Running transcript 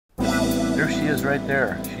There she is right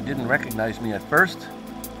there. She didn't recognize me at first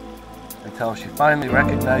until she finally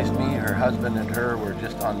recognized me. Her husband and her were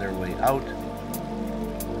just on their way out.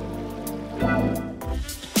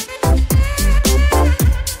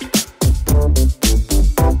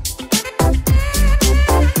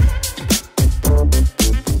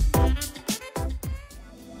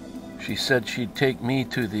 She said she'd take me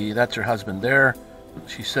to the, that's her husband there.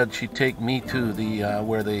 She said she'd take me to the,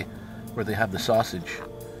 where they have the sausage.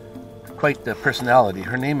 Quite the personality.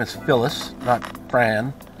 Her name is Phyllis, not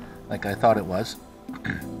Fran, like I thought it was.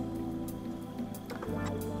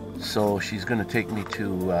 So she's going to take me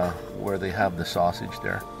to where they have the sausage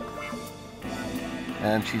there.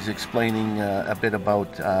 And she's explaining a bit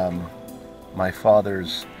about my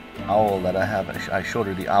father's owl that I have. I showed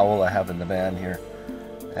her the owl I have in the van here.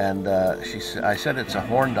 And I said it's a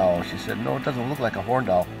horned owl. She said, no, it doesn't look like a horned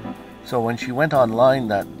owl. So when she went online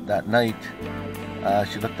that night,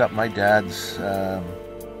 she looked up my dad's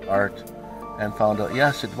art and found out,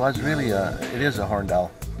 yes, it was really it is a horned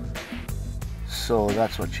owl. So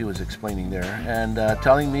that's what she was explaining there, and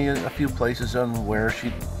telling me a few places on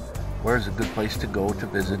where's a good place to go to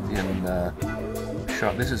visit in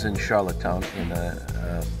this is in Charlottetown, in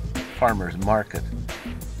a farmer's market.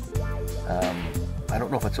 I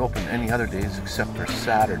don't know if it's open any other days except for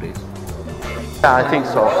Saturdays. Yeah, I think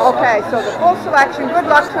so. Okay, so the full selection. Good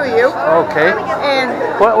luck to you. Okay.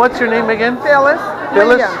 And what's your name again? Phyllis.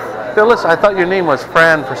 Phyllis. Williams. Phyllis. I thought your name was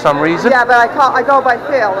Fran for some reason. Yeah, but I go by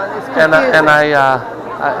Phil, and it's confusing.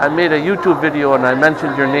 I made a YouTube video and I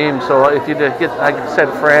mentioned your name, so if you did I said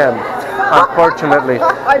Fran. Unfortunately.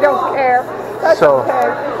 I don't care. That's okay.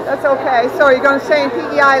 That's okay. So are you going to stay in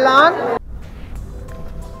PEI long?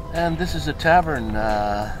 And this is a tavern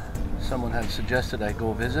someone had suggested I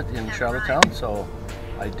go visit in Charlottetown, so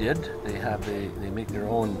I did. They make their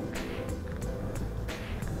own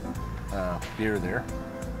beer there.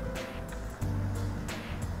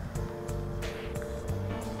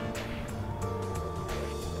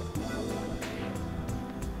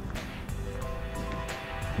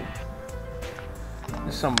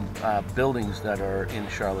 There's some buildings that are in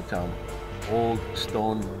Charlottetown, old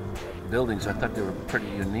stone buildings. I thought they were pretty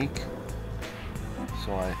unique,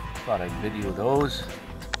 so I thought I'd video those,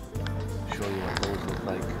 show you what those look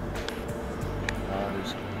like.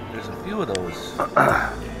 There's a few of those.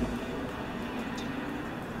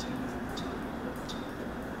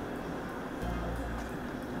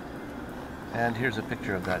 And here's a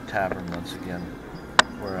picture of that tavern once again,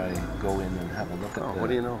 where I go in and have a look at what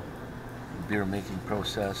do you know? Beer making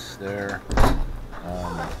process there.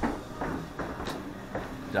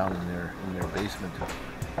 Down in their basement.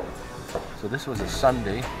 So this was a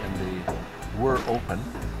Sunday and they were open.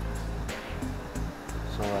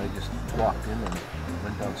 So I just walked in and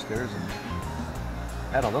went downstairs and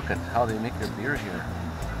had a look at how they make their beer here.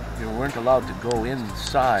 You weren't allowed to go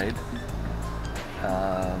inside,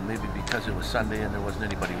 maybe because it was Sunday and there wasn't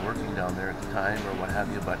anybody working down there at the time or what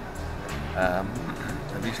have you, but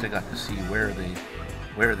at least I got to see where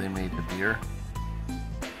they made the beer.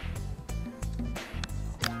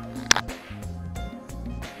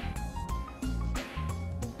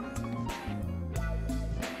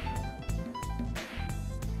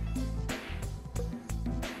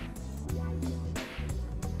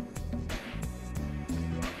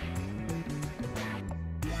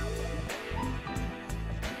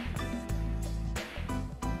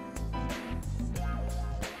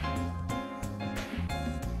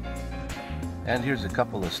 And here's a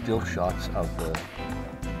couple of still shots of the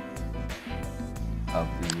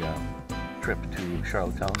trip to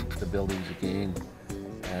Charlottetown, the buildings again,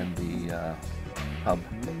 and the pub,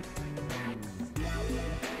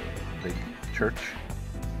 big church.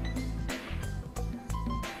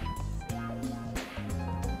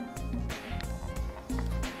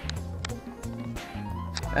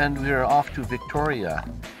 And we're off to Victoria,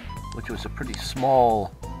 which was a pretty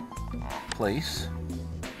small place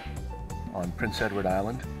on Prince Edward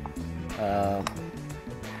Island.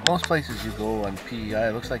 Most places you go on PEI,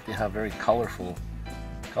 it looks like they have very colorful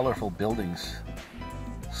buildings.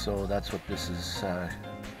 So that's what this is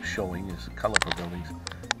showing, is colorful buildings.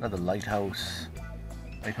 Another lighthouse.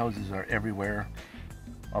 Lighthouses are everywhere,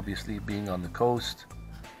 obviously being on the coast.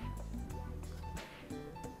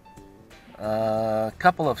 A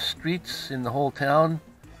couple of streets in the whole town.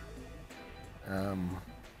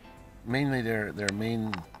 Mainly their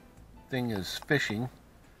main thing is fishing,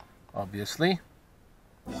 obviously.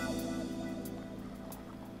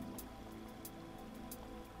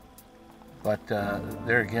 But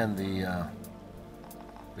there again,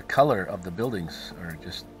 the color of the buildings are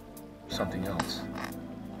just something else.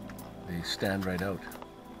 They stand right out.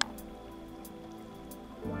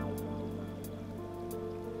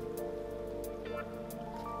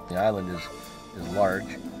 The island is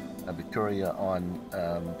large. Victoria on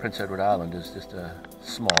Prince Edward Island is just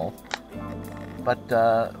small, but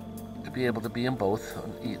to be able to be in both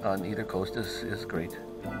on either coast is great.